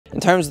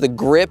terms of the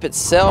grip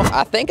itself,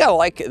 I think I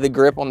like the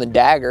grip on the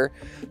dagger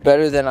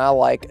better than I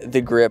like the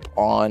grip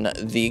on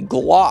the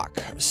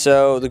Glock.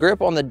 So the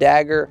grip on the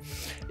dagger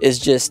is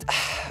just,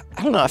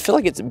 I don't know, I feel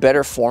like it's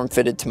better form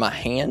fitted to my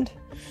hand.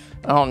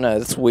 I don't know,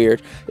 that's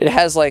weird. It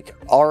has like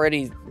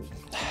already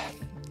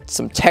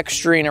some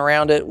texturing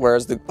around it,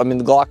 whereas the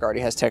Glock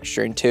already has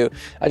texturing too.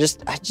 I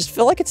just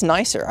feel like it's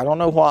nicer. I don't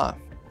know why.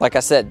 Like I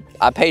said,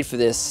 I paid for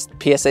this.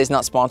 PSA is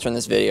not sponsoring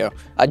this video.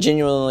 I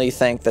genuinely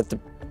think that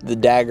the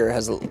dagger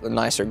has a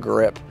nicer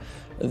grip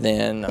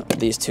than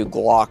these two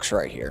Glocks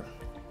right here.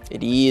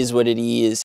 It is what it is.